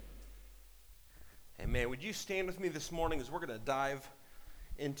Man, would you stand with me this morning as we're going to dive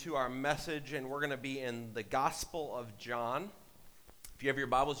into our message, and we're going to be in the Gospel of John. If you have your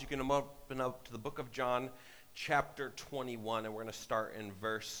Bibles, you can open up to the book of John, chapter 21, and we're going to start in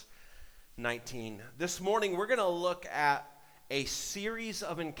verse 19. This morning, we're going to look at a series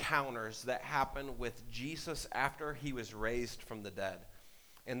of encounters that happened with Jesus after he was raised from the dead.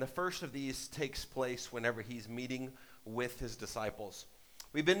 And the first of these takes place whenever he's meeting with his disciples.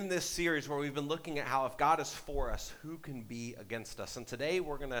 We've been in this series where we've been looking at how if God is for us, who can be against us? And today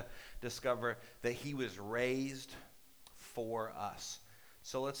we're going to discover that he was raised for us.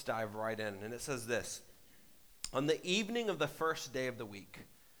 So let's dive right in. And it says this: on the evening of the first day of the week,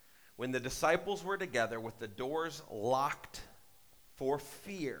 when the disciples were together with the doors locked for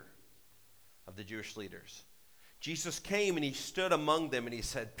fear of the Jewish leaders, Jesus came and he stood among them and he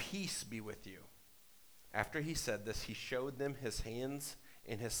said, "Peace be with you." After he said this, he showed them his hands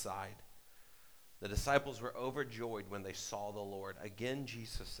in his side. The disciples were overjoyed when they saw the Lord. Again,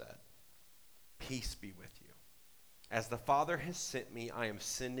 Jesus said, "Peace be with you. As the Father has sent me, I am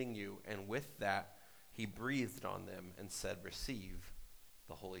sending you." And with that, he breathed on them and said, "Receive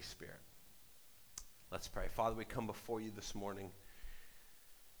the Holy Spirit." Let's pray. Father, we come before you this morning.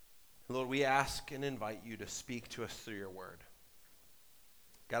 Lord, we ask and invite you to speak to us through your word.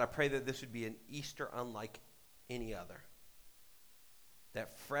 God, I pray that this would be an Easter unlike any other.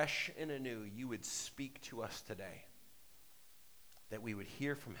 That fresh and anew, you would speak to us today. That we would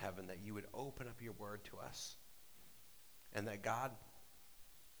hear from heaven, that you would open up your word to us. And that, God,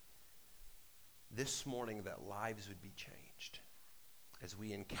 this morning, that lives would be changed as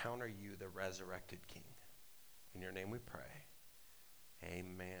we encounter you, the resurrected King. In your name we pray.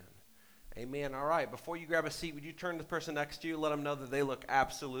 Amen. Amen. All right, before you grab a seat, would you turn to the person next to you, let them know that they look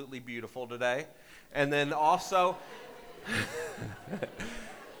absolutely beautiful today. And then also,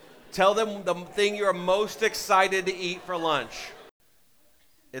 tell them the thing you're most excited to eat for lunch.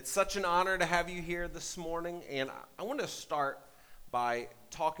 It's such an honor to have you here this morning, and I want to start by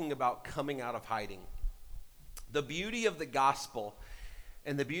talking about coming out of hiding. The beauty of the gospel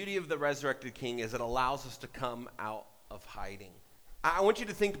and the beauty of the resurrected King is it allows us to come out of hiding. I want you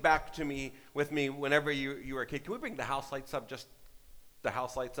to think back with me whenever you were a kid. Can we bring the house lights up? Just the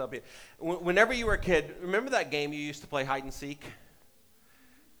house lights up. Whenever you were a kid, remember that game you used to play hide and seek?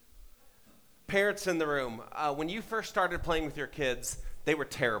 Parents in the room, when you first started playing with your kids, they were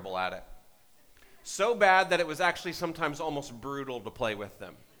terrible at it. So bad that it was actually sometimes almost brutal to play with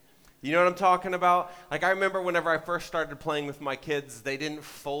them. You know what I'm talking about? Like, I remember whenever I first started playing with my kids, they didn't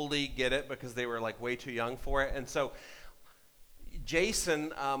fully get it because they were like way too young for it. And so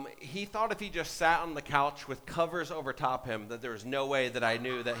Jason, he thought if he just sat on the couch with covers over top him, that there was no way that I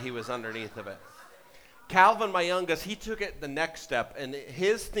knew that he was underneath of it. Calvin, my youngest, he took it the next step, and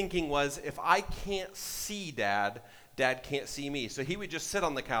his thinking was, if I can't see Dad, Dad can't see me. So he would just sit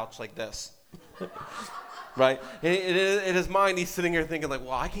on the couch like this, right? And in his mind, he's sitting here thinking like,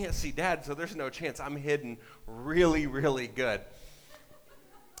 well, I can't see Dad, so there's no chance. I'm hidden really, really good.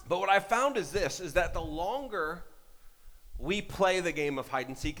 But what I found is that the longer we play the game of hide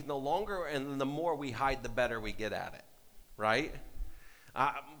and seek, and the longer and the more we hide, the better we get at it, right?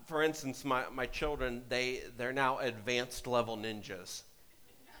 For instance, my children, they're now advanced level ninjas.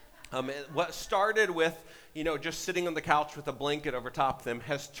 What started with, just sitting on the couch with a blanket over top of them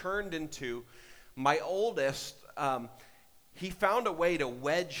has turned into my oldest. He found a way to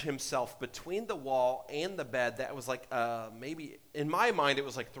wedge himself between the wall and the bed that was like maybe, in my mind, it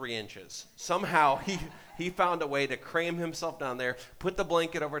was like 3 inches. Somehow he found a way to cram himself down there, put the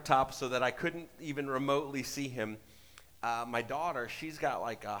blanket over top so that I couldn't even remotely see him. My daughter, she's got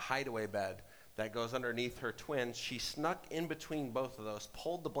like a hideaway bed that goes underneath her twins. She snuck in between both of those,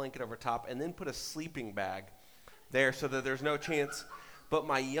 pulled the blanket over top, and then put a sleeping bag there so that there's no chance. But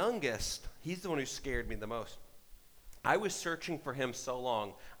my youngest, he's the one who scared me the most. I was searching for him so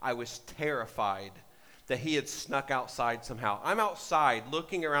long, I was terrified that he had snuck outside somehow. I'm outside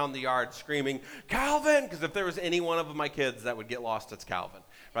looking around the yard screaming, "Calvin!" Because if there was any one of my kids that would get lost, it's Calvin,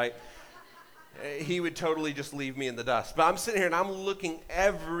 right? He would totally just leave me in the dust. But I'm sitting here and I'm looking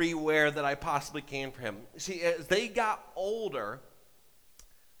everywhere that I possibly can for him. See, as they got older,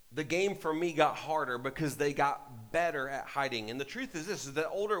 the game for me got harder because they got better at hiding. And the truth is this, is the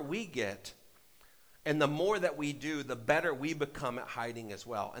older we get, and the more that we do, the better we become at hiding as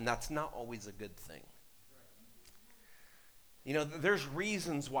well. And that's not always a good thing. There's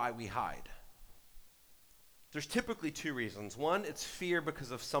reasons why we hide. There's typically 2 reasons. One, it's fear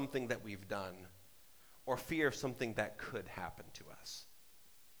because of something that we've done, or fear of something that could happen to us.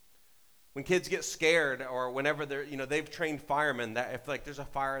 When kids get scared or whenever they've trained firemen that if like there's a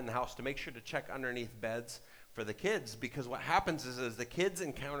fire in the house to make sure to check underneath beds for the kids, because what happens is as the kids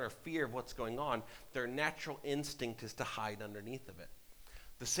encounter fear of what's going on, their natural instinct is to hide underneath of it.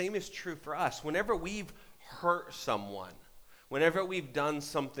 The same is true for us. Whenever we've hurt someone, whenever we've done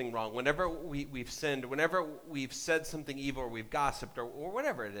something wrong, whenever we've sinned, whenever we've said something evil or we've gossiped or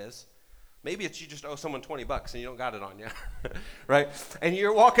whatever it is, maybe it's you just owe someone $20 and you don't got it on you, right? And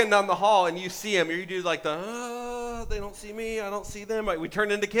you're walking down the hall and you see them, or you do like they don't see me, I don't see them. Like, we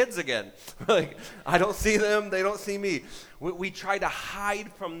turn into kids again. Like, I don't see them, they don't see me. We try to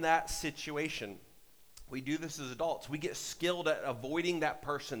hide from that situation. We do this as adults. We get skilled at avoiding that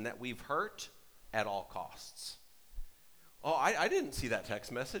person that we've hurt at all costs. Oh, I didn't see that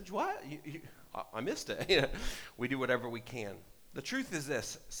text message. What? I missed it. We do whatever we can. The truth is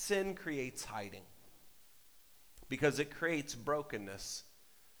this: sin creates hiding because it creates brokenness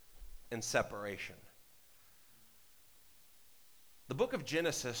and separation. The book of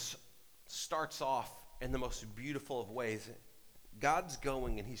Genesis starts off in the most beautiful of ways. God's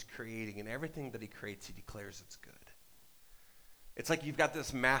going and he's creating, and everything that he creates, he declares it's good. It's like you've got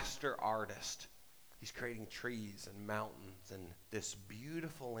this master artist. He's creating trees and mountains and this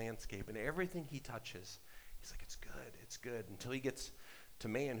beautiful landscape, and everything he touches, he's like, it's good, until he gets to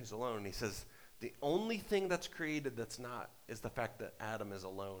man who's alone. And he says, the only thing that's created that's not is the fact that Adam is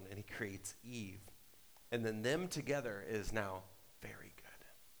alone, and he creates Eve. And then them together is now very good.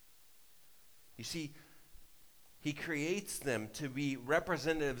 You see, he creates them to be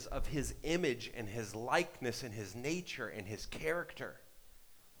representatives of his image and his likeness and his nature and his character.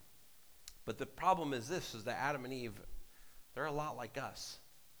 But the problem is this, is that Adam and Eve, they're a lot like us.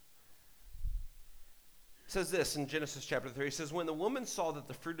 It says this in Genesis chapter 3. It says, when the woman saw that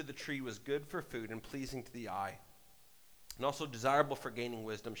the fruit of the tree was good for food and pleasing to the eye, and also desirable for gaining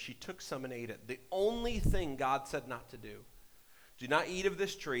wisdom, she took some and ate it. The only thing God said not to do. Do not eat of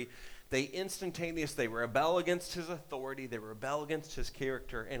this tree. They rebel against his authority. They rebel against his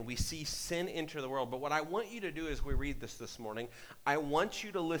character. And we see sin enter the world. But what I want you to do as we read this morning, I want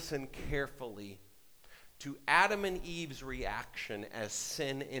you to listen carefully to Adam and Eve's reaction as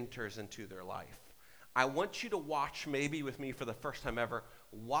sin enters into their life. I want you to watch, maybe with me for the first time ever,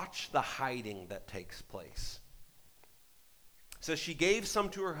 watch the hiding that takes place. So she gave some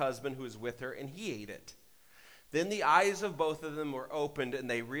to her husband who was with her, and he ate it. Then the eyes of both of them were opened, and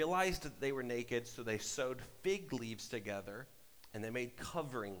they realized that they were naked, so they sewed fig leaves together, and they made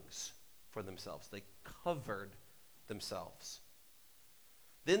coverings for themselves. They covered themselves.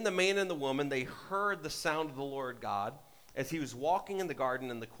 Then the man and the woman, they heard the sound of the Lord God as he was walking in the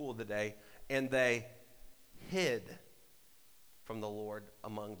garden in the cool of the day, and they hid from the Lord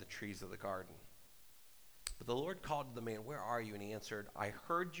among the trees of the garden. But the Lord called to the man, where are you? And he answered, I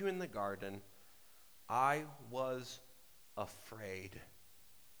heard you in the garden. I was afraid,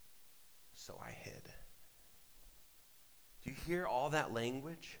 so I hid. Do you hear all that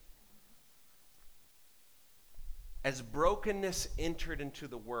language? As brokenness entered into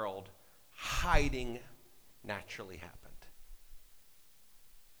the world, hiding naturally happened.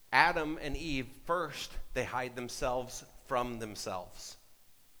 Adam and Eve, first, they hide themselves from themselves.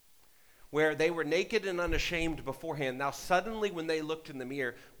 Where they were naked and unashamed beforehand, now suddenly when they looked in the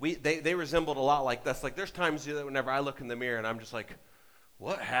mirror, they resembled a lot like this. Like there's times whenever I look in the mirror and I'm just like,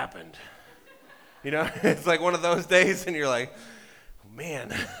 what happened? It's like one of those days and you're like,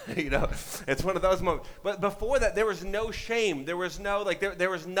 man, it's one of those moments. But before that, there was no shame. There was no, there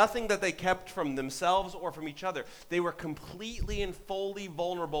was nothing that they kept from themselves or from each other. They were completely and fully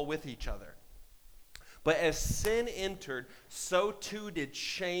vulnerable with each other. But as sin entered, so too did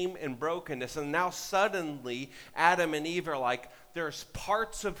shame and brokenness. And now suddenly, Adam and Eve are like, there's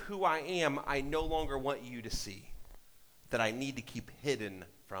parts of who I am I no longer want you to see, that I need to keep hidden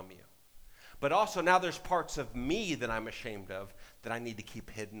from you. But also now there's parts of me that I'm ashamed of that I need to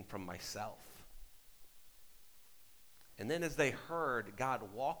keep hidden from myself. And then as they heard God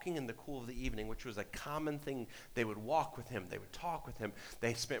walking in the cool of the evening, which was a common thing, they would walk with him, they would talk with him,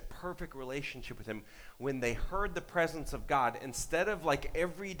 they spent perfect relationship with him. When they heard the presence of God, instead of like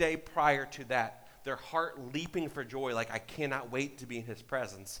every day prior to that, their heart leaping for joy, like I cannot wait to be in his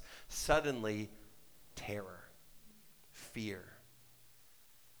presence, suddenly terror, fear,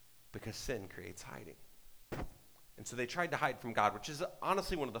 because sin creates hiding. And so they tried to hide from God, which is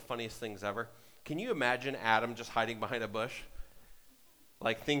honestly one of the funniest things ever. Can you imagine Adam just hiding behind a bush?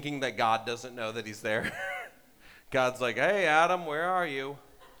 Like thinking that God doesn't know that he's there. God's like, hey, Adam, where are you?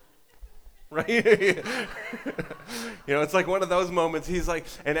 Right? It's like one of those moments. He's like,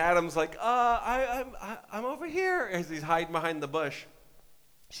 and Adam's like, I'm over here, as he's hiding behind the bush.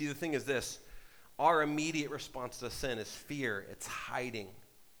 See, the thing is this. Our immediate response to sin is fear. It's hiding.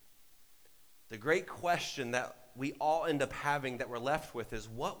 The great question that we all end up having that we're left with is,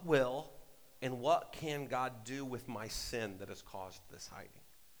 what will and what can God do with my sin that has caused this hiding?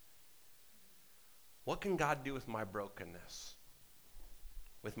 What can God do with my brokenness,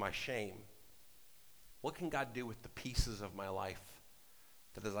 with my shame? What can God do with the pieces of my life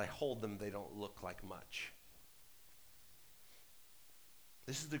that as I hold them, they don't look like much?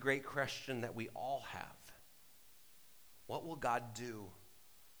 This is the great question that we all have. What will God do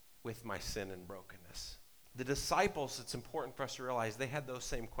with my sin and brokenness? The disciples, it's important for us to realize, they had those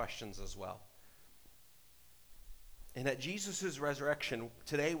same questions as well. And at Jesus' resurrection,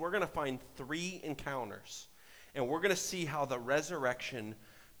 today we're going to find 3 encounters. And we're going to see how the resurrection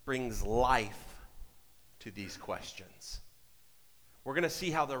brings life to these questions. We're going to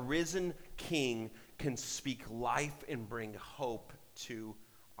see how the risen King can speak life and bring hope to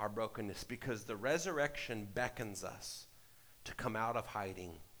our brokenness, because the resurrection beckons us to come out of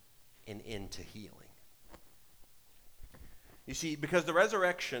hiding and into healing. You see, because the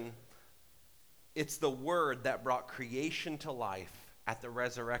resurrection, it's the word that brought creation to life. At the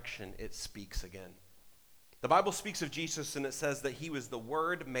resurrection, it speaks again. The Bible speaks of Jesus, and it says that he was the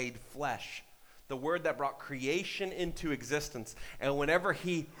Word made flesh, the Word that brought creation into existence. And whenever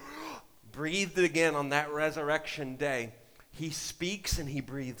he breathed again on that resurrection day, he speaks and he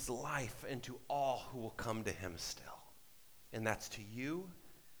breathes life into all who will come to him still. And that's to you,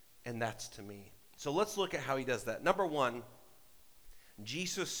 and that's to me. So let's look at how he does that. Number 1,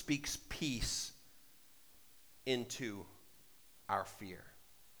 Jesus speaks peace into our fear.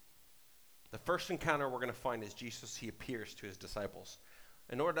 The first encounter we're going to find is Jesus, he appears to his disciples.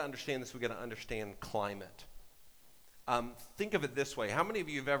 In order to understand this, we've got to understand climate. Think of it this way. How many of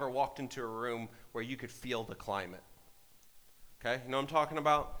you have ever walked into a room where you could feel the climate? Okay, you know what I'm talking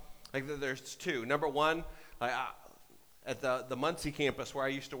about? Like, there's 2. Number 1, at the Muncie campus where I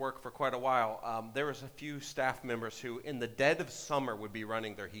used to work for quite a while, there was a few staff members who in the dead of summer would be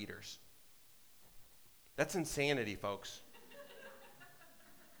running their heaters. That's insanity, folks.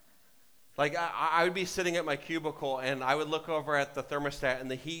 Like, I would be sitting at my cubicle, and I would look over at the thermostat, and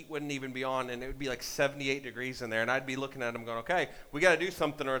the heat wouldn't even be on, and it would be like 78 degrees in there, and I'd be looking at them going, okay, we got to do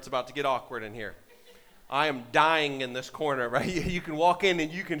something or it's about to get awkward in here. I am dying in this corner, right? You can walk in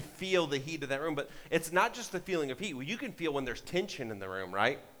and you can feel the heat of that room, but it's not just the feeling of heat. Well, you can feel when there's tension in the room,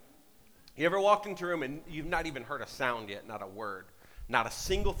 right? You ever walked into a room and you've not even heard a sound yet, not a word, not a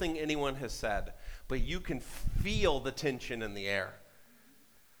single thing anyone has said, but you can feel the tension in the air,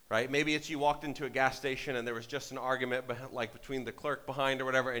 right? Maybe it's you walked into a gas station and there was just an argument like between the clerk behind or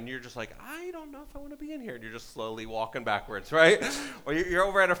whatever, and you're just like, I don't know if I want to be in here, and you're just slowly walking backwards, right? Or you're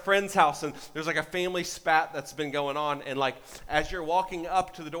over at a friend's house and there's like a family spat that's been going on, and like as you're walking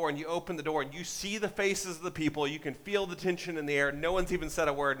up to the door and you open the door and you see the faces of the people, you can feel the tension in the air, no one's even said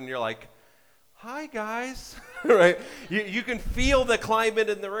a word, and you're like, hi guys, right? You can feel the climate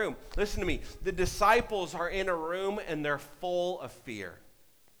in the room. Listen to me, the disciples are in a room and they're full of fear.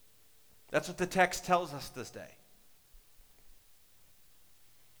 That's what the text tells us this day.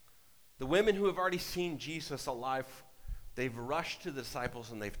 The women who have already seen Jesus alive, they've rushed to the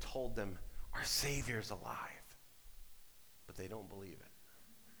disciples and they've told them, our Savior's alive. But they don't believe it.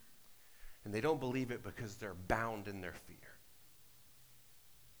 And they don't believe it because they're bound in their fear.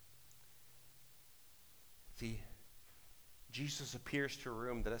 See, Jesus appears to a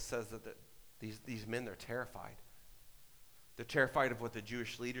room that it says that these men, they're terrified. They're terrified of what the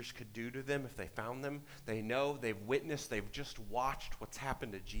Jewish leaders could do to them if they found them. They know, they've witnessed, they've just watched what's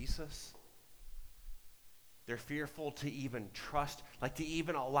happened to Jesus. They're fearful to even trust, like to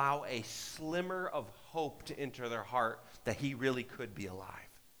even allow a slimmer of hope to enter their heart that he really could be alive.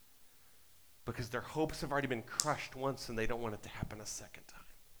 Because their hopes have already been crushed once and they don't want it to happen a second time.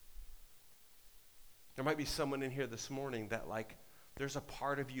 There might be someone in here this morning that like, there's a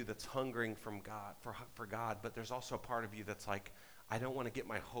part of you that's hungering from God, for God, but there's also a part of you that's like, I don't want to get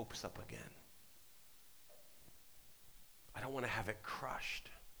my hopes up again. I don't want to have it crushed.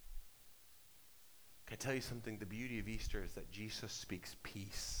 Can I tell you something? The beauty of Easter is that Jesus speaks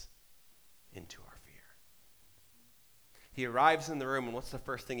peace into our fear. He arrives in the room, and what's the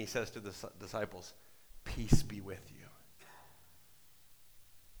first thing he says to the disciples? Peace be with you.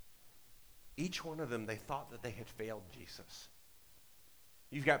 Each one of them, they thought that they had failed Jesus.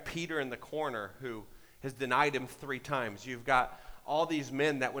 You've got Peter in the corner who has denied him 3 times. You've got all these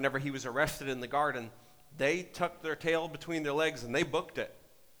men that whenever he was arrested in the garden, they tucked their tail between their legs and they booked it.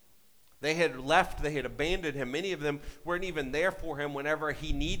 They had left, they had abandoned him. Many of them weren't even there for him whenever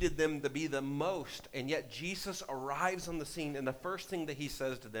he needed them to be the most. And yet Jesus arrives on the scene, and the first thing that he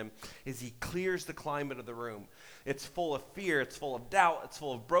says to them is he clears the climate of the room. It's full of fear, it's full of doubt, it's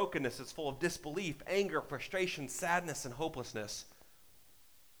full of brokenness, it's full of disbelief, anger, frustration, sadness, and hopelessness.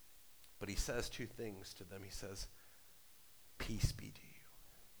 But he says two things to them. He says, "Peace be to you."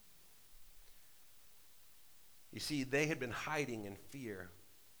 You see, they had been hiding in fear.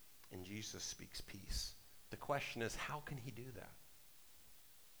 And Jesus speaks peace. The question is, how can he do that?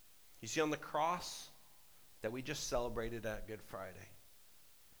 You see, on the cross that we just celebrated at Good Friday,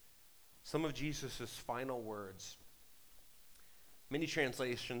 some of Jesus' final words, many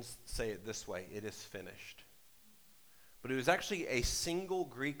translations say it this way: "It is finished." But it was actually a single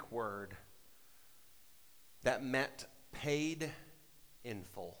Greek word that meant paid in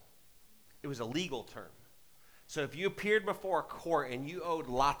full. It was a legal term. So if you appeared before a court and you owed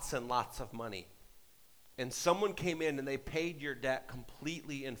lots and lots of money, and someone came in and they paid your debt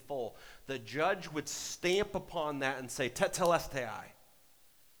completely in full, the judge would stamp upon that and say, "Tetelestai,"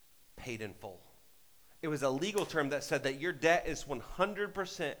 paid in full. It was a legal term that said that your debt is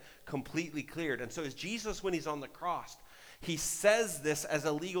 100% completely cleared. And so as Jesus, when he's on the cross, he says this as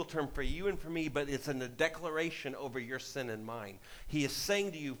a legal term for you and for me, but it's in a declaration over your sin and mine. He is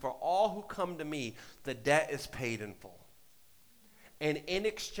saying to you, for all who come to me, the debt is paid in full. And in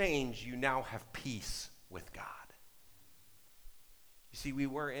exchange, you now have peace with God. You see, we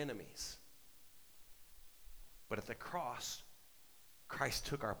were enemies. But at the cross, Christ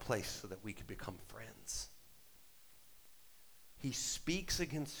took our place so that we could become friends. He speaks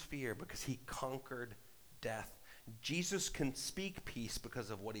against fear because he conquered death. Jesus can speak peace because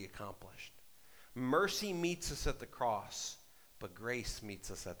of what he accomplished. Mercy meets us at the cross, but grace meets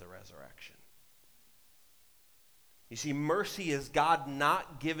us at the resurrection. You see, mercy is God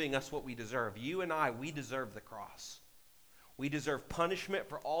not giving us what we deserve. You and I, we deserve the cross. We deserve punishment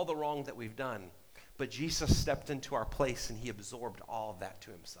for all the wrong that we've done. But Jesus stepped into our place and he absorbed all of that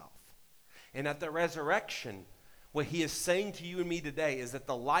to himself. And at the resurrection, what he is saying to you and me today is that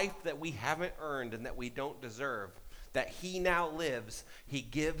the life that we haven't earned and that we don't deserve, that he now lives, he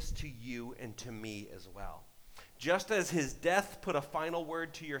gives to you and to me as well. Just as his death put a final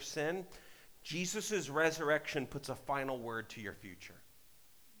word to your sin, Jesus' resurrection puts a final word to your future.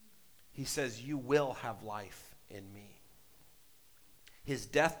 He says, "You will have life in me." His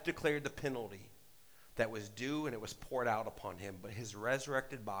death declared the penalty that was due and it was poured out upon him, but his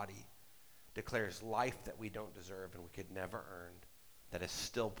resurrected body declares life that we don't deserve and we could never earn, that is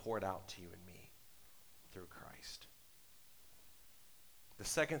still poured out to you and me through Christ. The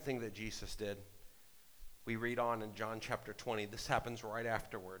second thing that Jesus did, we read on in John chapter 20. This happens right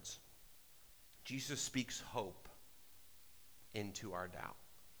afterwards. Jesus speaks hope into our doubt.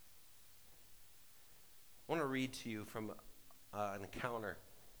 I want to read to you from an encounter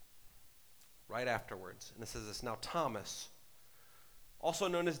right afterwards. And it says this: "Now Thomas, also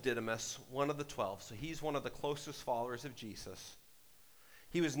known as Didymus, one of the 12, so he's one of the closest followers of Jesus.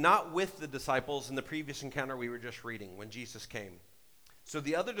 He was not with the disciples in the previous encounter we were just reading when Jesus came. So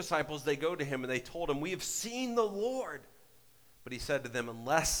the other disciples, they go to him and they told him, 'We have seen the Lord.' But he said to them,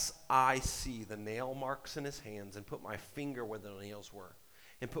 'Unless I see the nail marks in his hands and put my finger where the nails were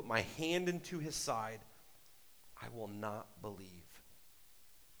and put my hand into his side, I will not believe.'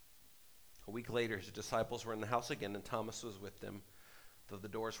 A week later, his disciples were in the house again, and Thomas was with them, though the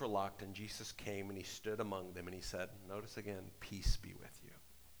doors were locked. And Jesus came and he stood among them and he said," notice again, "Peace be with you."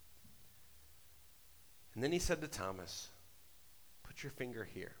 And then he said to Thomas, "Put your finger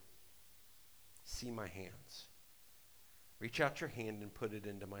here. See my hands. Reach out your hand and put it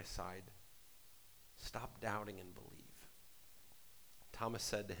into my side. Stop doubting and believe." Thomas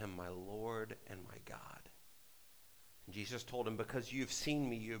said to him, "My Lord and my God." And Jesus told him, "Because you have seen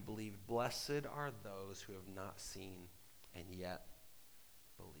me, you have believed. Blessed are those who have not seen and yet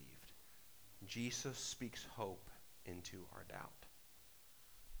believed." Jesus speaks hope into our doubt.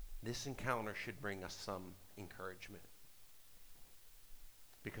 This encounter should bring us some encouragement.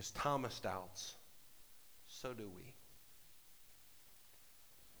 Because Thomas doubts, so do we.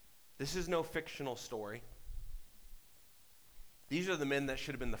 This is no fictional story. These are the men that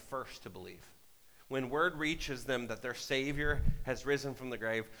should have been the first to believe. When word reaches them that their Savior has risen from the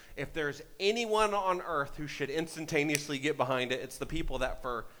grave, if there's anyone on earth who should instantaneously get behind it, it's the people that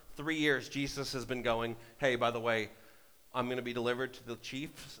for 3 years Jesus has been going, "Hey, by the way, I'm going to be delivered to the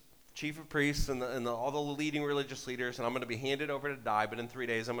chief of priests and all the leading religious leaders, and I'm going to be handed over to die, but in 3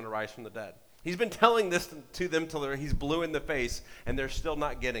 days I'm going to rise from the dead." He's been telling this to them till he's blue in the face, and they're still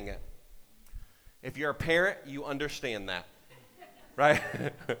not getting it. If you're a parent, you understand that, right?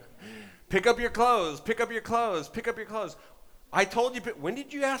 Pick up your clothes, pick up your clothes, pick up your clothes. I told you, when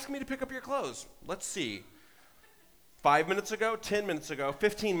did you ask me to pick up your clothes? Let's see. 5 minutes ago, 10 minutes ago,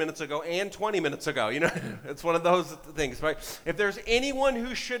 15 minutes ago, and 20 minutes ago. You know, it's one of those things, right? If there's anyone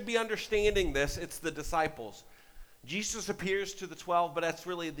who should be understanding this, it's the disciples. Jesus appears to the 12, but that's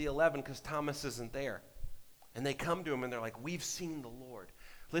really the 11 because Thomas isn't there. And they come to him and they're like, we've seen the Lord.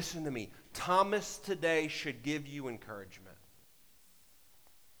 Listen to me. Thomas today should give you encouragement.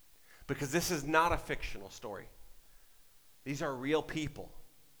 Because this is not a fictional story. These are real people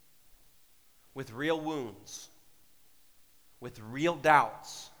with real wounds, with real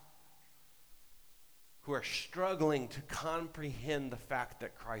doubts, who are struggling to comprehend the fact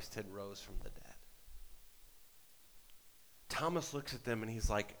that Christ had rose from the dead. Thomas looks at them and he's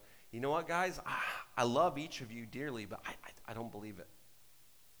like, you know what, guys? I love each of you dearly, but I don't believe it.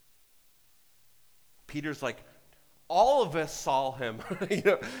 Peter's like, all of us saw him. You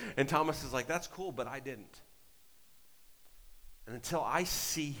know? And Thomas is like, that's cool, but I didn't. And until I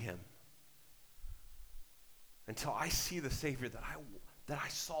see him, until I see the Savior that I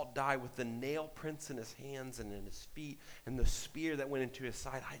saw die with the nail prints in his hands and in his feet and the spear that went into his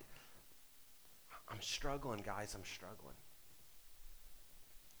side, I'm struggling, guys. I'm struggling.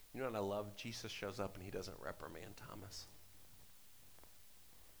 You know what I love? Jesus shows up and he doesn't reprimand Thomas.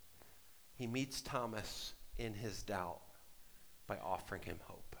 He meets Thomas in his doubt by offering him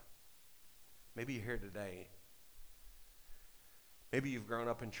hope. Maybe you're here today. Maybe you've grown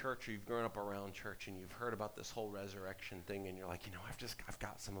up in church or you've grown up around church and you've heard about this whole resurrection thing and you're like, you know, I've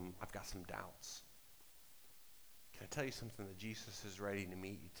got some doubts. Can I tell you something? That Jesus is ready to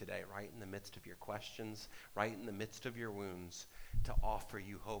meet you today, right in the midst of your questions, right in the midst of your wounds, to offer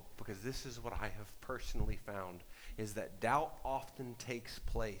you hope. Because this is what I have personally found, is that doubt often takes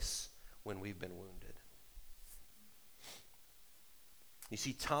place when we've been wounded. You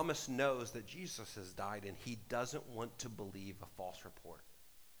see, Thomas knows that Jesus has died, and he doesn't want to believe a false report.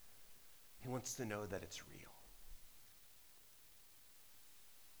 He wants to know that it's real.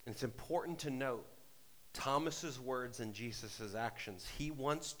 And it's important to note Thomas's words and Jesus' actions. He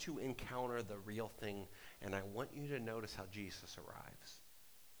wants to encounter the real thing, and I want you to notice how Jesus arrives.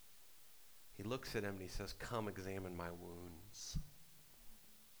 He looks at him and he says, come examine my wounds.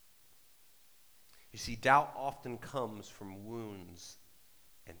 You see, doubt often comes from wounds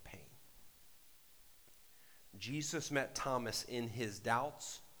and pain. Jesus met Thomas in his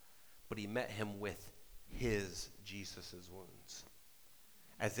doubts, but he met him with Jesus' wounds.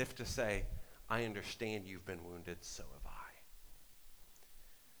 As if to say, I understand you've been wounded, so have I.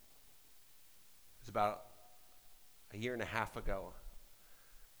 It was about a year and a half ago.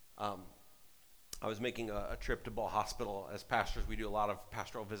 I was making a trip to Ball Hospital. As pastors, we do a lot of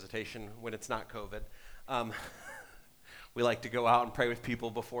pastoral visitation when it's not COVID. We like to go out and pray with people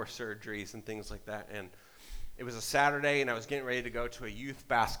before surgeries and things like that. And it was a Saturday, and I was getting ready to go to a youth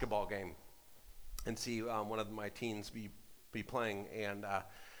basketball game and see one of my teens be playing. And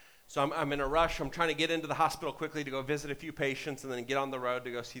so I'm in a rush. I'm trying to get into the hospital quickly to go visit a few patients and then get on the road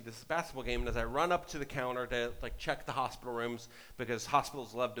to go see this basketball game. And as I run up to the counter to check the hospital rooms, because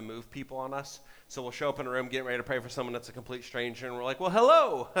hospitals love to move people on us. So we'll show up in a room getting ready to pray for someone that's a complete stranger, and we're like, well,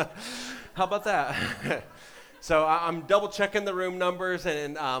 hello. How about that? So I'm double checking the room numbers,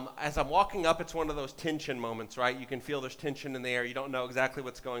 and as I'm walking up, it's one of those tension moments, right? You can feel there's tension in the air. You don't know exactly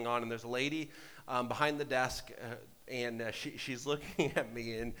what's going on, and there's a lady behind the desk, and she's looking at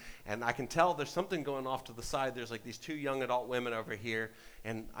me, and I can tell there's something going off to the side. There's like these two young adult women over here,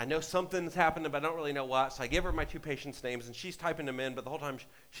 and I know something's happening, but I don't really know what. So I give her my two patients' names, and she's typing them in, but the whole time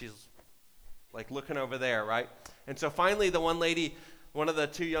she's like looking over there, right? And so finally the one of the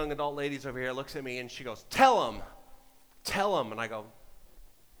two young adult ladies over here looks at me and she goes, tell him. And I go,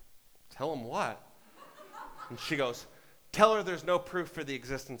 tell him what? And she goes, tell her there's no proof for the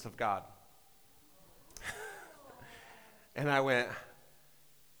existence of God. And I went,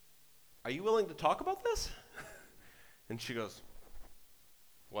 are you willing to talk about this? And she goes,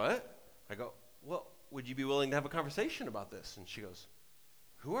 what? I go, well, would you be willing to have a conversation about this? And she goes,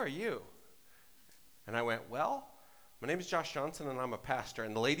 who are you? And I went, well, my name is Josh Johnson, and I'm a pastor.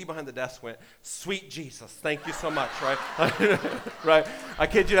 And the lady behind the desk went, sweet Jesus, thank you so much, right? Right? I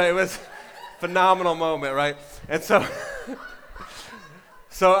kid you not, it was a phenomenal moment, right? And so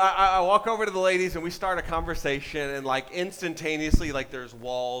I walk over to the ladies, and we start a conversation, and like instantaneously, like there's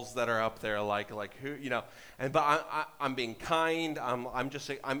walls that are up there, like who, you know. But I'm being kind. I'm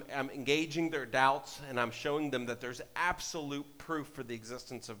engaging their doubts, and I'm showing them that there's absolute proof for the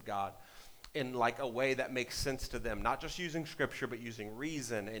existence of God in like a way that makes sense to them, not just using scripture, but using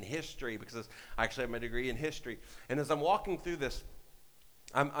reason and history, because I actually have my degree in history. And as I'm walking through this,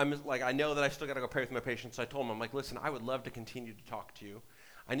 I'm like, I know that I still got to go pray with my patients. So I told him, I'm like, listen, I would love to continue to talk to you.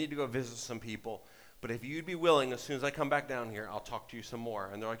 I need to go visit some people. But if you'd be willing, as soon as I come back down here, I'll talk to you some more.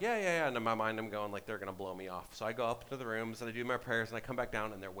 And they're like, yeah. And in my mind, I'm going like, they're going to blow me off. So I go up to the rooms and I do my prayers and I come back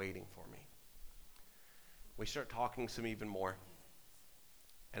down and they're waiting for me. We start talking some even more.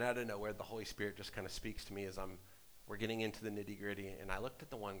 And out of nowhere, the Holy Spirit just kind of speaks to me as we're getting into the nitty gritty. And I looked at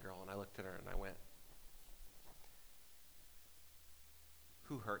the one girl and I looked at her and I went,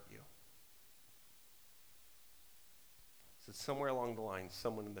 who hurt you? So somewhere along the line,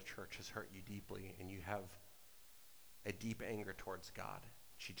 someone in the church has hurt you deeply and you have a deep anger towards God.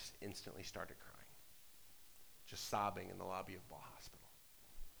 She just instantly started crying, just sobbing in the lobby of Ball Hospital.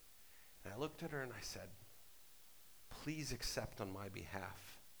 And I looked at her and I said, please accept on my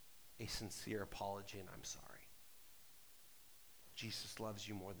behalf a sincere apology and I'm sorry. Jesus loves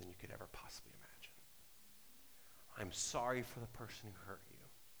you more than you could ever possibly imagine. I'm sorry for the person who hurt you.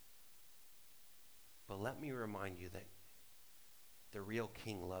 But let me remind you that the real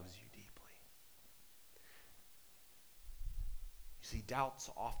King loves you deeply. You see, doubts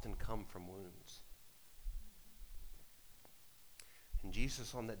often come from wounds. And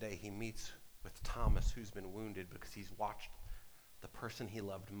Jesus on that day, he meets with Thomas, who's been wounded because he's watched the person he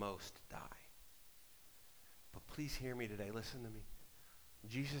loved most die. But please hear me today. Listen to me.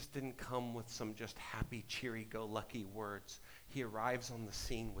 Jesus didn't come with some just happy, cheery-go-lucky words. He arrives on the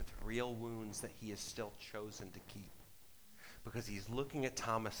scene with real wounds that he has still chosen to keep. Because he's looking at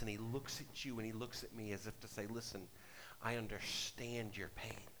Thomas and he looks at you and he looks at me as if to say, listen, I understand your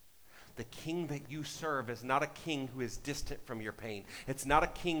pain. The king that you serve is not a king who is distant from your pain. It's not a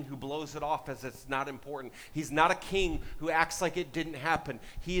king who blows it off as it's not important. He's not a king who acts like it didn't happen.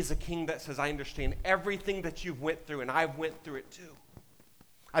 He is a king that says, I understand everything that you've went through and I've went through it too.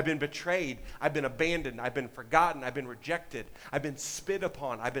 I've been betrayed. I've been abandoned. I've been forgotten. I've been rejected. I've been spit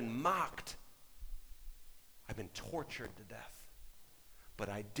upon. I've been mocked. I've been tortured to death. But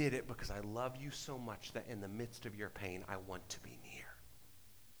I did it because I love you so much that in the midst of your pain, I want to be near.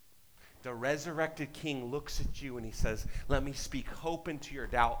 The resurrected King looks at you and he says, let me speak hope into your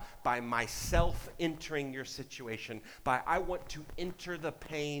doubt by myself entering your situation. I want to enter the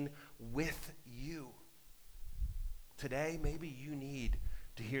pain with you. Today, maybe you need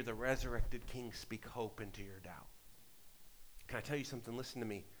to hear the resurrected King speak hope into your doubt. Can I tell you something? Listen to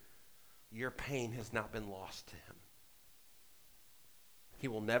me. Your pain has not been lost to him. He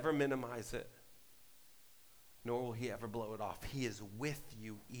will never minimize it, nor will he ever blow it off. He is with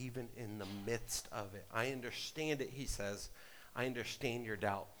you even in the midst of it. I understand it, he says. I understand your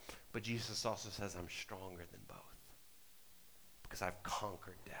doubt. But Jesus also says, I'm stronger than both because I've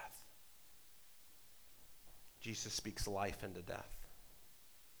conquered death. Jesus speaks life into death.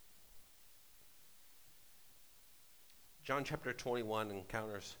 John chapter 21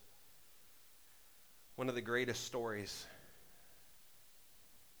 encounters one of the greatest stories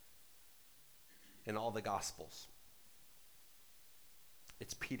in all the Gospels.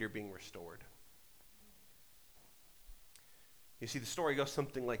 It's Peter being restored. You see, the story goes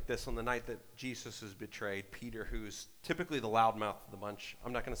something like this. On the night that Jesus is betrayed, Peter, who's typically the loudmouth of the bunch,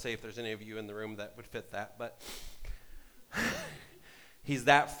 I'm not going to say if there's any of you in the room that would fit that, but he's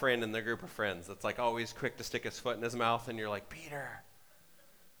that friend in the group of friends that's like always quick to stick his foot in his mouth, and you're like, Peter,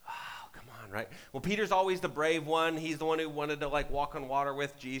 oh, come on, right? Well, Peter's always the brave one. He's the one who wanted to like walk on water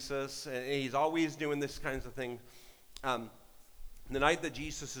with Jesus, and he's always doing this kinds of thing. The night that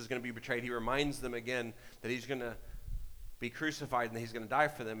Jesus is going to be betrayed, he reminds them again that he's going to be crucified and he's going to die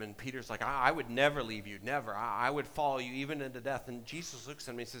for them. And Peter's like, I would never leave you, never. I would follow you even into death. And Jesus looks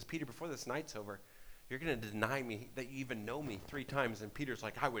at him and he says, Peter, before this night's over, you're going to deny me that you even know me 3 times. And Peter's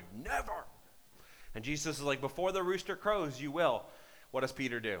like, I would never. And Jesus is like, before the rooster crows, you will. What does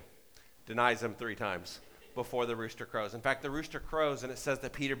Peter do? Denies him 3 times before the rooster crows. In fact, the rooster crows and it says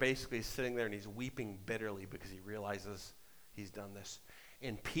that Peter basically is sitting there and he's weeping bitterly because he realizes he's done this.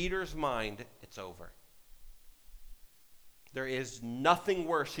 In Peter's mind, it's over. There is nothing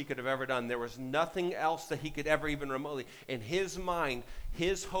worse he could have ever done. There was nothing else that he could ever even remotely. In his mind,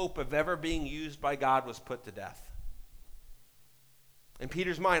 his hope of ever being used by God was put to death. In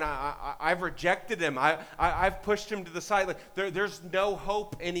Peter's mind, I've rejected him. I've pushed him to the side. Like, there's no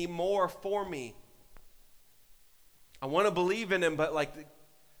hope anymore for me. I want to believe in him, but like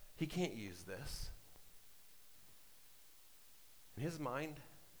he can't use this. In his mind,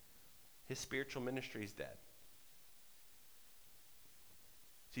 his spiritual ministry is dead.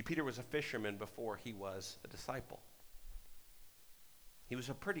 See, Peter was a fisherman before he was a disciple. He was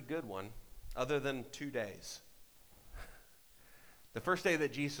a pretty good one, other than 2 days. The first day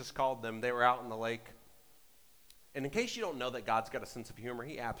that Jesus called them, they were out in the lake. And in case you don't know that God's got a sense of humor,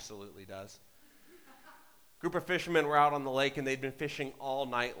 he absolutely does. Group of fishermen were out on the lake, and they'd been fishing all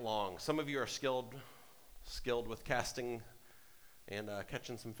night long. Some of you are skilled with casting and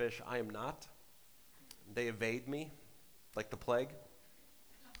catching some fish. I am not. They evade me like the plague.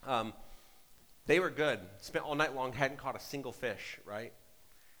 They were good. Spent all night long, hadn't caught a single fish, right?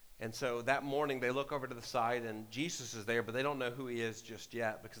 And so that morning, they look over to the side, and Jesus is there, but they don't know who he is just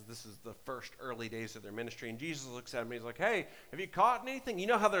yet because this is the first early days of their ministry. And Jesus looks at him, and he's like, hey, have you caught anything? You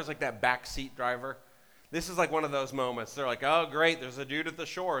know how there's like that backseat driver? This is like one of those moments. They're like, oh, great, there's a dude at the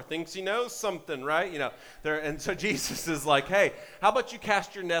shore. Thinks he knows something, right? And so Jesus is like, hey, how about you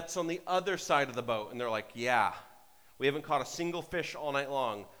cast your nets on the other side of the boat? And they're like, yeah, we haven't caught a single fish all night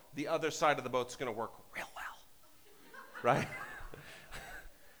long. The other side of the boat's going to work real well, right?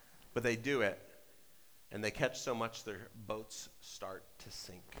 But they do it, and they catch so much their boats start to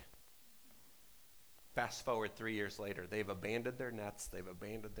sink. Fast forward 3 years later, they've abandoned their nets, they've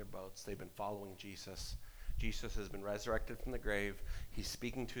abandoned their boats, they've been following Jesus. Jesus has been resurrected from the grave. He's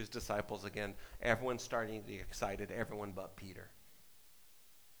speaking to his disciples again. Everyone's starting to get excited, everyone but Peter.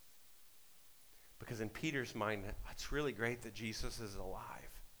 Because in Peter's mind, it's really great that Jesus is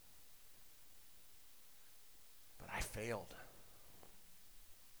alive. But I failed.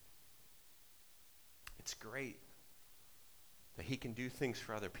 It's great that he can do things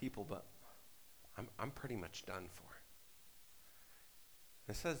for other people, but I'm pretty much done for.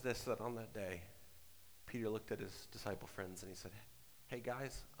 It says this, that on that day, Peter looked at his disciple friends and he said, hey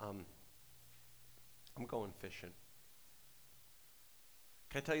guys, I'm going fishing.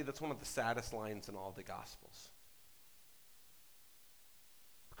 Can I tell you that's one of the saddest lines in all the Gospels?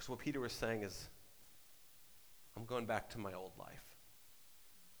 Because what Peter was saying is, I'm going back to my old life.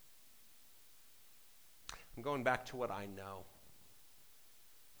 I'm going back to what I know.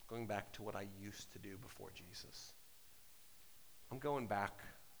 Going back to what I used to do before Jesus. I'm going back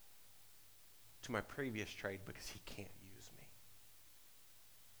to my previous trade because he can't use me.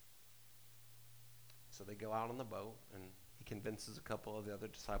 So they go out on the boat, and he convinces a couple of the other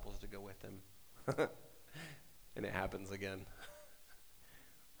disciples to go with him. And it happens again.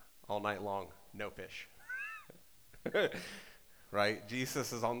 All night long, no fish. Right?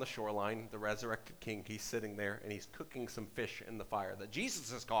 Jesus is on the shoreline, the resurrected king. He's sitting there, and he's cooking some fish in the fire that Jesus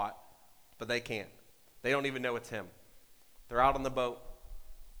has caught, but they can't. They don't even know it's him. They're out on the boat.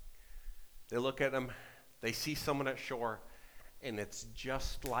 They look at him. They see someone at shore, and it's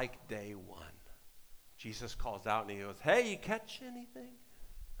just like day one. Jesus calls out, and he goes, hey, you catch anything?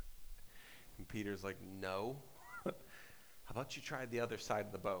 And Peter's like, no. How about you try the other side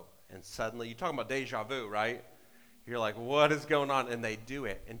of the boat? And suddenly, you're talking about deja vu, right? You're like, what is going on? And they do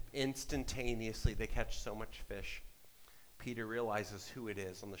it. And instantaneously, they catch so much fish. Peter realizes who it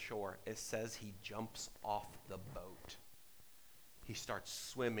is on the shore. It says he jumps off the boat. He starts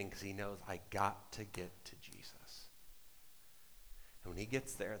swimming because he knows, I got to get to Jesus. And when he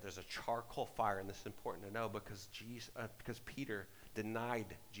gets there, there's a charcoal fire. And this is important to know because Peter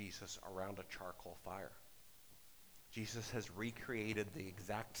denied Jesus around a charcoal fire. Jesus has recreated the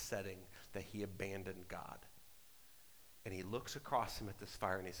exact setting that he abandoned God. And he looks across him at this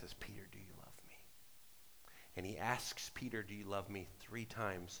fire and he says, Peter, do you love me? And he asks Peter, do you love me 3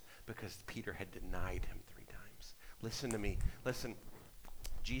 times? Because Peter had denied him 3 times. Listen to me. Listen.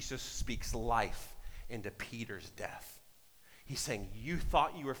 Jesus speaks life into Peter's death. He's saying, you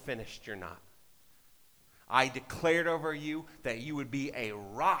thought you were finished, you're not. I declared over you that you would be a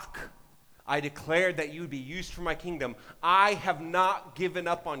rock. I declared that you would be used for my kingdom. I have not given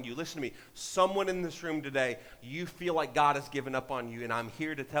up on you. Listen to me. Someone in this room today, you feel like God has given up on you, and I'm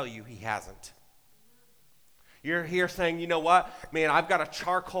here to tell you he hasn't. You're here saying, you know what? Man, I've got a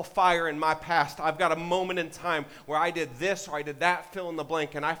charcoal fire in my past. I've got a moment in time where I did this or I did that, fill in the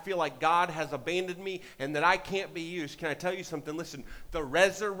blank, and I feel like God has abandoned me and that I can't be used. Can I tell you something? Listen, the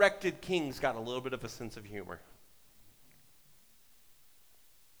resurrected king's got a little bit of a sense of humor.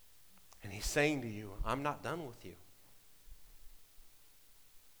 And he's saying to you, I'm not done with you.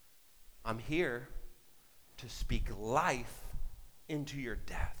 I'm here to speak life into your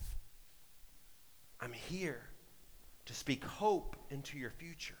death. I'm here to speak hope into your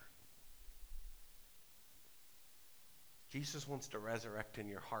future. Jesus wants to resurrect in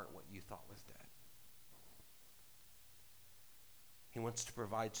your heart what you thought was dead. He wants to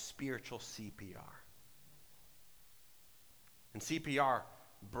provide spiritual CPR. In CPR,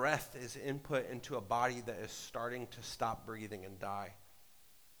 breath is input into a body that is starting to stop breathing and die.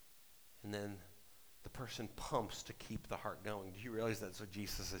 And then the person pumps to keep the heart going. Do you realize that's what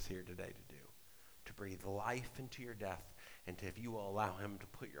Jesus is here today to do? To breathe life into your death, and if you will allow him to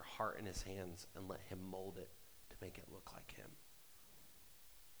put your heart in his hands and let him mold it to make it look like him.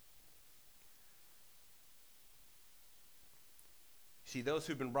 See, those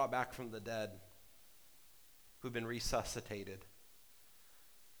who've been brought back from the dead, who've been resuscitated,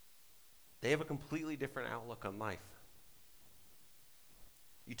 they have a completely different outlook on life.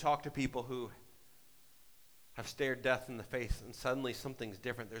 You talk to people who have stared death in the face and suddenly something's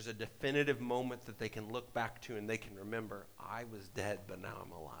different. There's a definitive moment that they can look back to and they can remember, I was dead, but now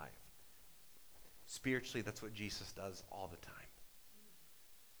I'm alive. Spiritually, that's what Jesus does all the time.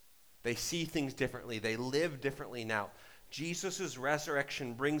 They see things differently. They live differently now. Jesus'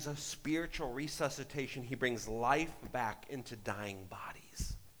 resurrection brings a spiritual resuscitation. He brings life back into dying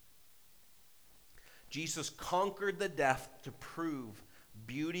bodies. Jesus conquered the death to prove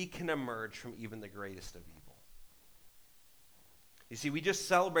beauty can emerge from even the greatest of evil. You see, we just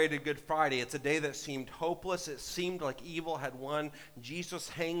celebrated Good Friday. It's a day that seemed hopeless. It seemed like evil had won. Jesus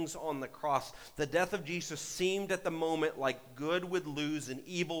hangs on the cross. The death of Jesus seemed at the moment like good would lose and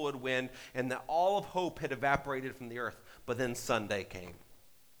evil would win, and that all of hope had evaporated from the earth. But then Sunday came.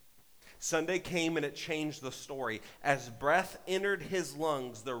 Sunday came and it changed the story. As breath entered his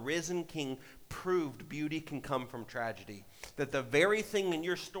lungs, the risen King proved beauty can come from tragedy. That the very thing in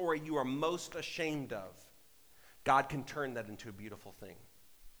your story you are most ashamed of, God can turn that into a beautiful thing.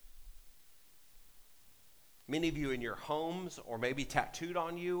 Many of you in your homes, or maybe tattooed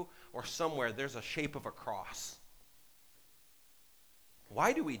on you, or somewhere, there's a shape of a cross.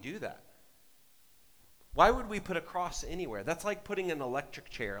 Why do we do that? Why would we put a cross anywhere? That's like putting an electric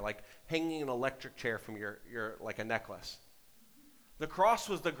chair, like hanging an electric chair from your like a necklace. The cross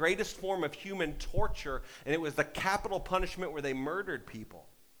was the greatest form of human torture, and it was the capital punishment where they murdered people.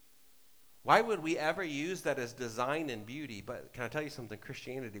 Why would we ever use that as design and beauty? But can I tell you something?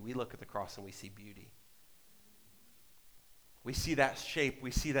 Christianity, we look at the cross and we see beauty. We see that shape,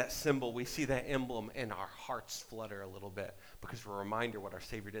 we see that symbol, we see that emblem, and our hearts flutter a little bit because we're a reminder what our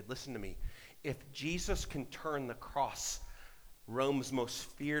Savior did. Listen to me. If Jesus can turn the cross, Rome's most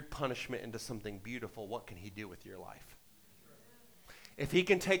feared punishment, into something beautiful, what can he do with your life? If he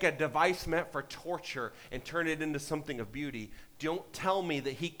can take a device meant for torture and turn it into something of beauty, don't tell me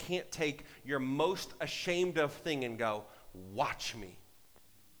that he can't take your most ashamed of thing and go, watch me.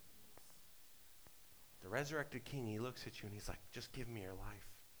 The resurrected King, he looks at you and he's like, just give me your life.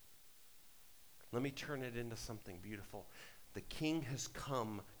 Let me turn it into something beautiful. The King has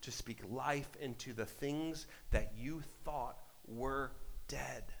come to speak life into the things that you thought were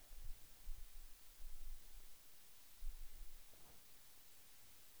dead.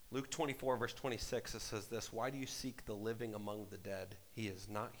 Luke 24, verse 26, it says this, why do you seek the living among the dead? He is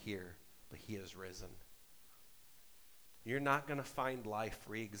not here, but he is risen. You're not going to find life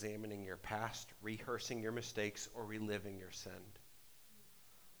re-examining your past, rehearsing your mistakes, or reliving your sin.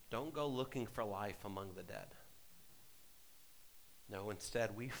 Don't go looking for life among the dead. No,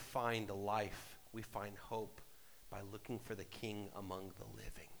 instead, we find life, we find hope by looking for the King among the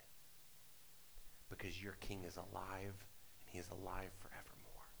living. Because your King is alive, and he is alive forevermore.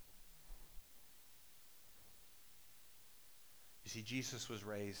 You see, Jesus was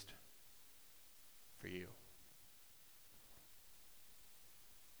raised for you.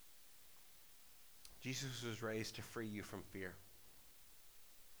 Jesus was raised to free you from fear.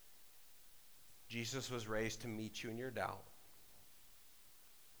 Jesus was raised to meet you in your doubt.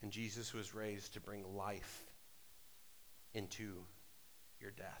 And Jesus was raised to bring life into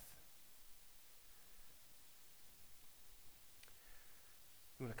your death.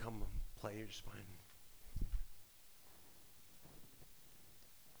 You want to come play? You're just fine.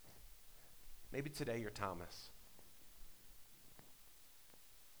 Maybe today you're Thomas.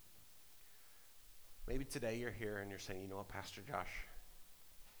 Maybe today you're here and you're saying, you know what, Pastor Josh?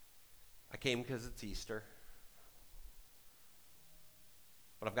 I came because it's Easter,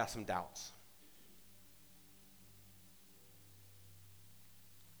 but I've got some doubts.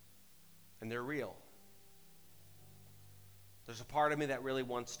 And they're real. There's a part of me that really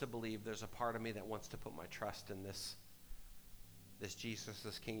wants to believe. There's a part of me that wants to put my trust in this Jesus,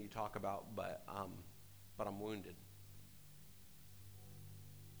 this King you talk about, but I'm wounded.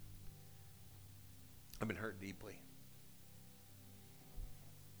 I've been hurt deeply.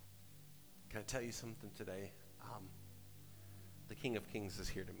 Can I tell you something today? The King of Kings is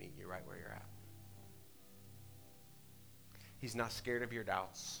here to meet you right where you're at. He's not scared of your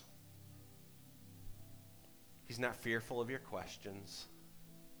doubts. He's not fearful of your questions.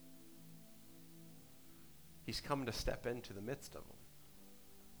 He's come to step into the midst of them.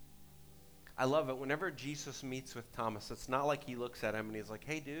 I love it. Whenever Jesus meets with Thomas, it's not like he looks at him and he's like,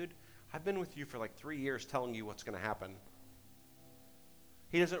 hey, dude, I've been with you for like 3 years telling you what's going to happen.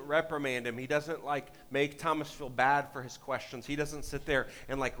 He doesn't reprimand him. He doesn't like make Thomas feel bad for his questions. He doesn't sit there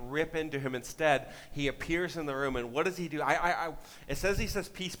and like rip into him. Instead, he appears in the room, and what does he do? It says he says,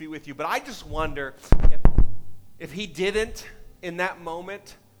 "Peace be with you," but I just wonder if he didn't in that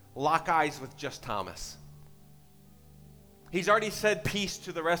moment lock eyes with just Thomas. He's already said peace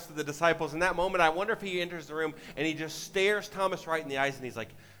to the rest of the disciples. In that moment, I wonder if he enters the room and he just stares Thomas right in the eyes and he's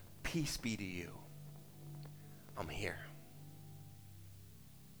like, "Peace be to you. I'm here."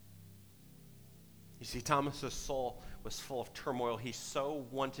 You see, Thomas's soul was full of turmoil. He so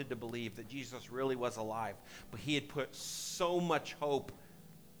wanted to believe that Jesus really was alive, but he had put so much hope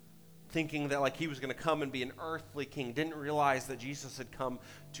thinking that like he was going to come and be an earthly king, didn't realize that Jesus had come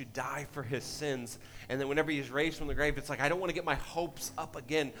to die for his sins. And then whenever he's raised from the grave, it's like, I don't want to get my hopes up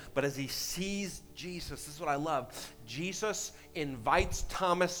again. But as he sees Jesus, this is what I love. Jesus invites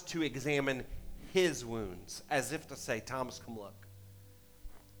Thomas to examine his wounds, as if to say, "Thomas, come look.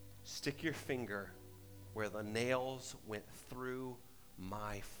 Stick your finger where the nails went through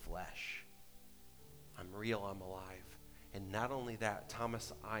my flesh. I'm real, I'm alive. And not only that,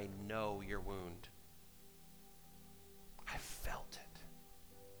 Thomas, I know your wound. I felt it."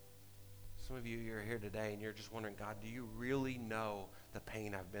 Some of you, you're here today and you're just wondering, God, do you really know the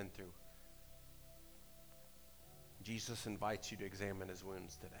pain I've been through? Jesus invites you to examine his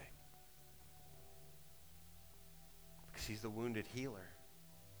wounds today. Because he's the wounded healer.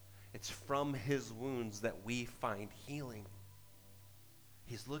 It's from his wounds that we find healing.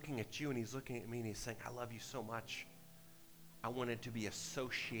 He's looking at you and he's looking at me and he's saying, "I love you so much. I wanted to be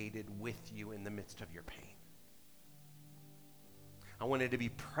associated with you in the midst of your pain. I wanted to be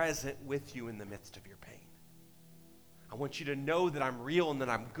present with you in the midst of your pain. I want you to know that I'm real and that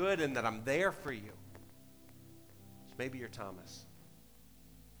I'm good and that I'm there for you." So maybe you're Thomas.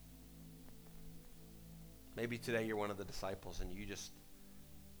 Maybe today you're one of the disciples and you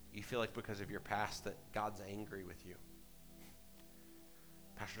feel like because of your past that God's angry with you.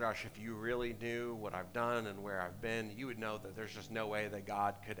 "Pastor Josh, if you really knew what I've done and where I've been, you would know that there's just no way that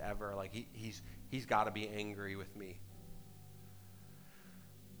God could ever, like he's got to be angry with me."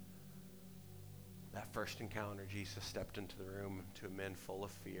 That first encounter, Jesus stepped into the room to a man full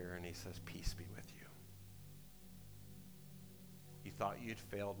of fear and he says, "Peace be with you. You thought you'd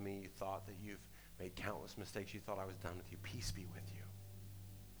failed me. You thought that you've made countless mistakes. You thought I was done with you. Peace be with you."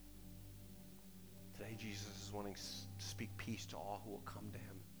 Today, Jesus is wanting to speak peace to all who will come to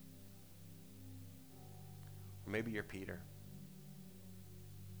him. Or maybe you're Peter.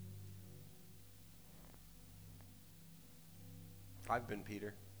 I've been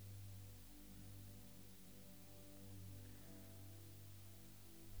Peter.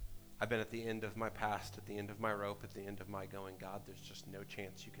 I've been at the end of my past, at the end of my rope, at the end of my going, "God, there's just no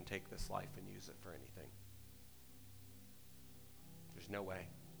chance you can take this life and use it for anything. There's no way."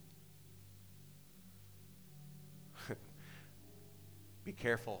 Be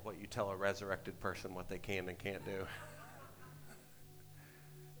careful what you tell a resurrected person what they can and can't do.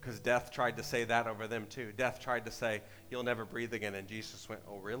 Because death tried to say that over them too. Death tried to say, "You'll never breathe again." And Jesus went,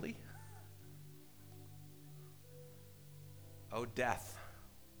 "Oh, really? Oh, death,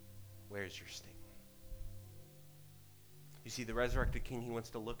 where's your sting?" You see, the resurrected King, he wants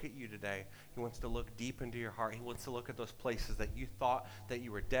to look at you today. He wants to look deep into your heart. He wants to look at those places that you thought that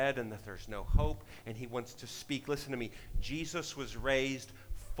you were dead and that there's no hope. And he wants to speak. Listen to me. Jesus was raised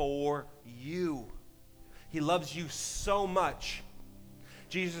for you. He loves you so much.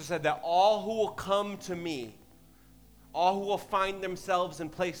 Jesus said that all who will come to me, all who will find themselves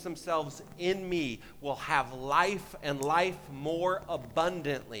and place themselves in me will have life and life more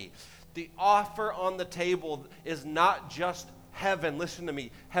abundantly. The offer on the table is not just heaven. Listen to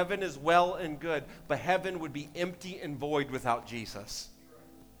me. Heaven is well and good, but heaven would be empty and void without Jesus.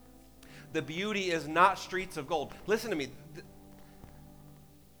 The beauty is not streets of gold. Listen to me.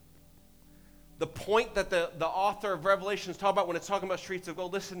 The point that the author of Revelation is talking about when it's talking about streets of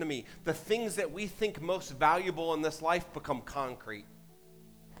gold, listen to me. The things that we think most valuable in this life become concrete.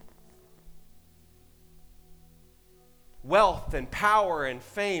 Wealth and power and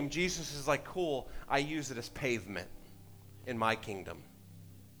fame, Jesus is like, "Cool, I use it as pavement in my kingdom."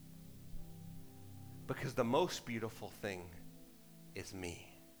 Because the most beautiful thing is me.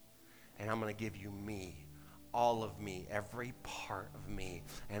 And I'm going to give you me, all of me, every part of me.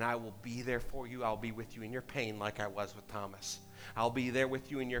 And I will be there for you. I'll be with you in your pain like I was with Thomas. I'll be there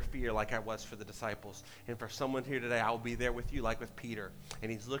with you in your fear like I was for the disciples. And for someone here today, I'll be there with you like with Peter.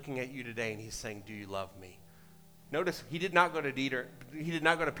 And he's looking at you today and he's saying, "Do you love me?" Notice he did not go to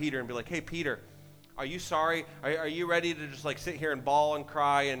Peter and be like, "Hey, Peter, are you sorry? Are you ready to just like sit here and bawl and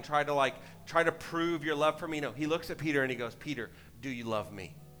cry and try to prove your love for me?" No, he looks at Peter and he goes, "Peter, Do you love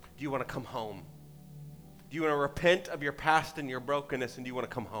me? Do you want to come home? Do you want to repent of your past and your brokenness, and do you want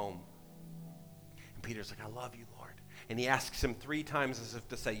to come home? And Peter's like, I love you, Lord. And he asks him 3 times as if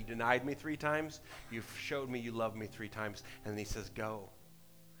to say, you denied me 3 times. You've showed me you love me 3 times. And then he says, go.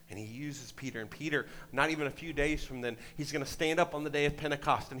 And he uses Peter. And Peter, not even a few days from then, he's going to stand up on the day of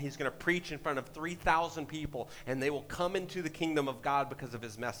Pentecost, and he's going to preach in front of 3,000 people, and they will come into the kingdom of God because of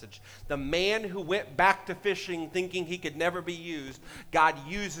his message. The man who went back to fishing thinking he could never be used, God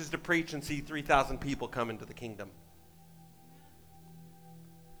uses to preach and see 3,000 people come into the kingdom.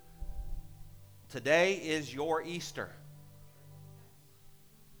 Today is your Easter.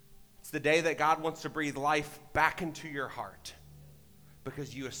 It's the day that God wants to breathe life back into your heart.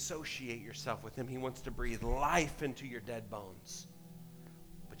 Because you associate yourself with him. He wants to breathe life into your dead bones.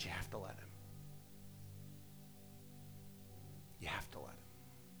 But you have to let him. You have to let him.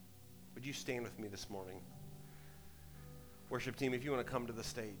 Would you stand with me this morning? Worship team, if you want to come to the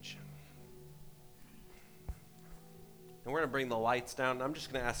stage. And we're going to bring the lights down. I'm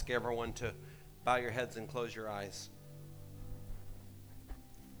just going to ask everyone to bow your heads and close your eyes.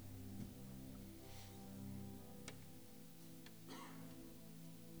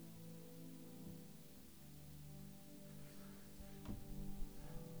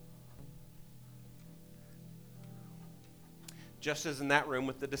 Just as in that room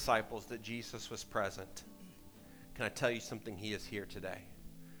with the disciples that Jesus was present, can I tell you something? He is here today.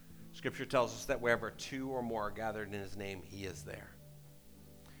 Scripture tells us that wherever 2 or more are gathered in his name, he is there.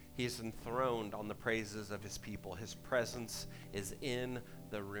 He is enthroned on the praises of his people. His presence is in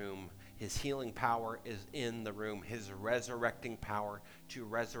the room. His healing power is in the room. His resurrecting power to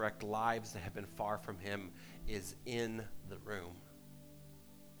resurrect lives that have been far from him is in the room.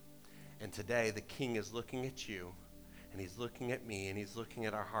 And today the King is looking at you, and he's looking at me, and he's looking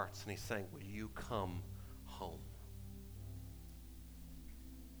at our hearts, and he's saying, will you come home?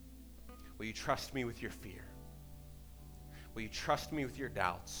 Will you trust me with your fear? Will you trust me with your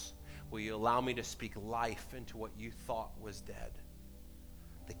doubts? Will you allow me to speak life into what you thought was dead?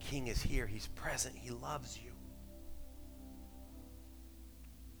 The King is here. He's present. He loves you.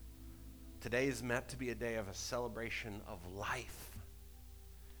 Today is meant to be a day of a celebration of life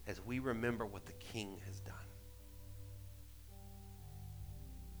as we remember what the King has done.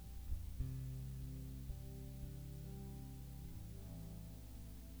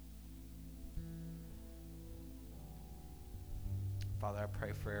 Father, I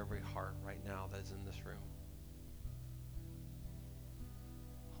pray for every heart right now that is in this room.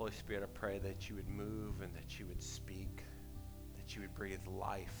 Holy Spirit, I pray that you would move and that you would speak, that you would breathe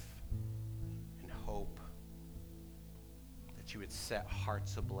life and hope, that you would set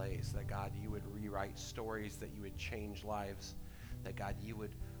hearts ablaze, that God, you would rewrite stories, that you would change lives, that God, you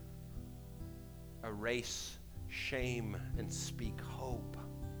would erase shame and speak hope.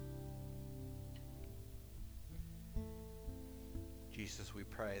 Jesus, we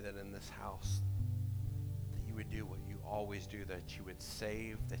pray that in this house, that you would do what you always do, that you would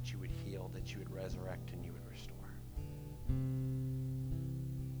save, that you would heal, that you would resurrect, and you would restore.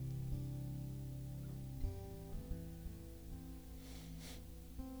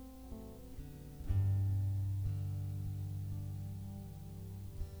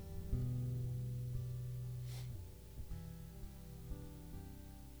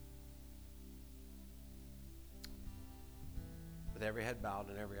 With every head bowed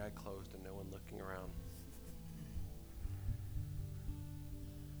and every eye closed and no one looking around.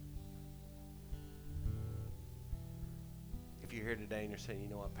 If you're here today and you're saying, you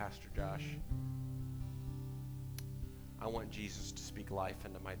know what, Pastor Josh, I want Jesus to speak life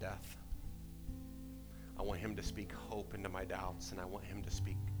into my death. I want him to speak hope into my doubts, and I want him to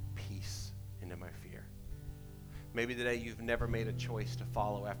speak peace into my fear. Maybe today you've never made a choice to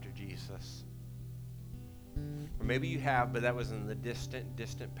follow after Jesus. Or maybe you have, but that was in the distant,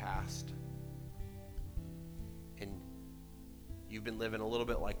 distant past. And you've been living a little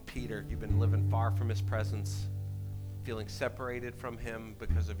bit like Peter. You've been living far from his presence, feeling separated from him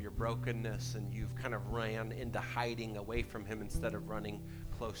because of your brokenness, and you've kind of ran into hiding away from him instead of running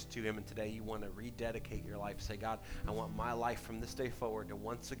close to him. And today you want to rededicate your life. Say, God, I want my life from this day forward to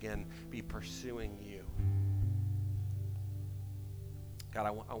once again be pursuing you. God,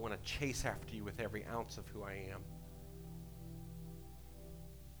 I want to chase after you with every ounce of who I am.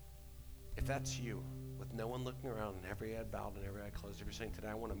 If that's you, with no one looking around and every head bowed and every eye closed, if you're saying today,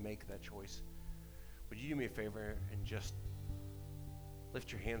 I want to make that choice, would you do me a favor and just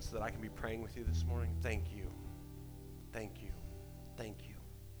lift your hands so that I can be praying with you this morning? Thank you. Thank you. Thank you.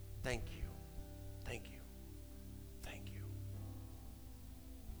 Thank you. Thank you. Thank you.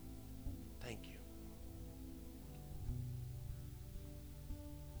 Thank you.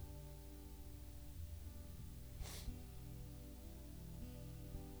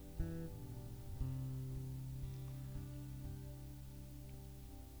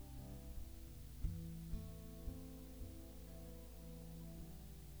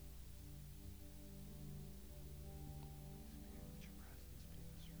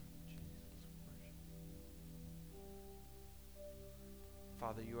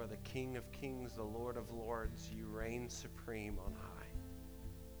 Father, you are the King of kings, the Lord of lords. You reign supreme on high.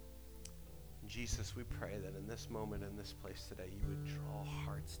 Jesus, we pray that in this moment, in this place today, you would draw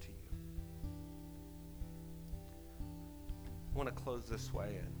hearts to you. I want to close this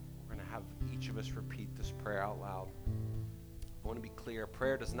way, and we're going to have each of us repeat this prayer out loud. I want to be clear.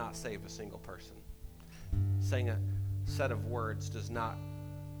 Prayer does not save a single person. Saying a set of words does not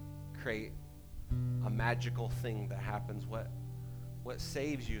create a magical thing that happens. What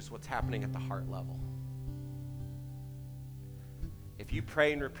saves you is what's happening at the heart level. If you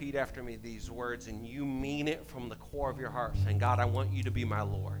pray and repeat after me these words and you mean it from the core of your heart, saying, God, I want you to be my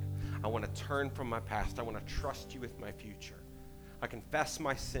Lord. I want to turn from my past. I want to trust you with my future. I confess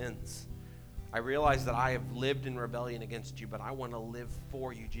my sins. I realize that I have lived in rebellion against you, but I want to live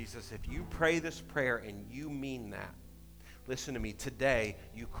for you, Jesus. If you pray this prayer and you mean that, listen to me, today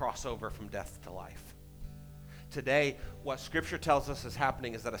you cross over from death to life. Today, what Scripture tells us is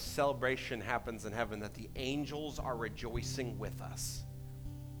happening is that a celebration happens in heaven, that the angels are rejoicing with us.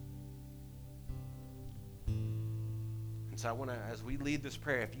 And so I want to, as we lead this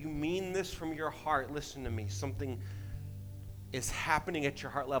prayer, if you mean this from your heart, listen to me, something is happening at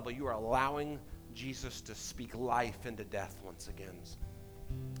your heart level. You are allowing Jesus to speak life into death once again.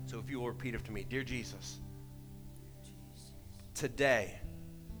 So if you will repeat after me, Dear Jesus, today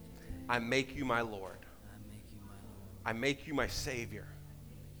I make you my Lord. I make you my Savior.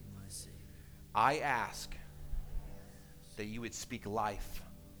 I ask that you would speak life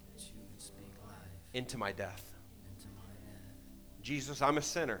into my death. Jesus, I'm a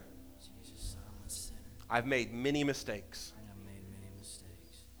sinner. I've made many mistakes.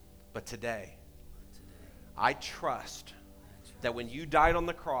 But today, I trust that when you died on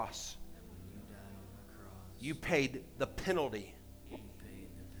the cross, you paid the penalty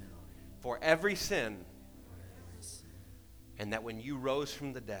for every sin. And that when you rose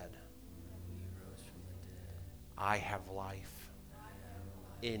from the dead, I have life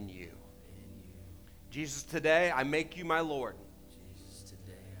in you. Jesus, today I make you my Lord.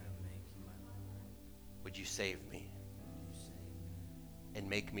 Would you save me and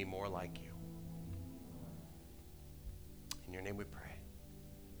make me more like you? In your name we pray.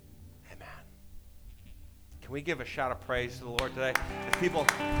 Amen. Can we give a shout of praise to the Lord today? If people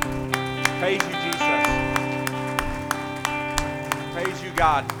praise you, Jesus. Praise you,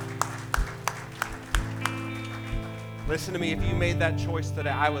 God. Listen to me, if you made that choice today,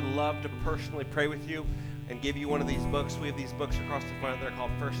 I would love to personally pray with you and give you one of these books. We have these books across the front. They're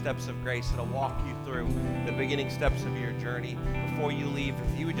called First Steps of Grace. It'll walk you through the beginning steps of your journey. Before you leave,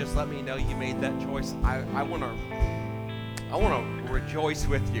 if you would just let me know you made that choice, I want to rejoice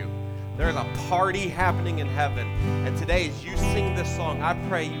with you. There's a party happening in heaven. And today, as you sing this song, I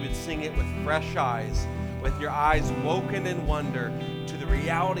pray you would sing it with fresh eyes, with your eyes woken in wonder to the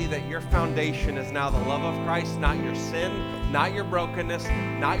reality that your foundation is now the love of Christ, not your sin, not your brokenness,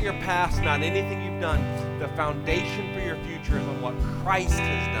 not your past, not anything you've done. The foundation for your future is on what Christ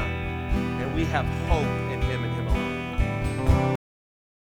has done. And we have hope in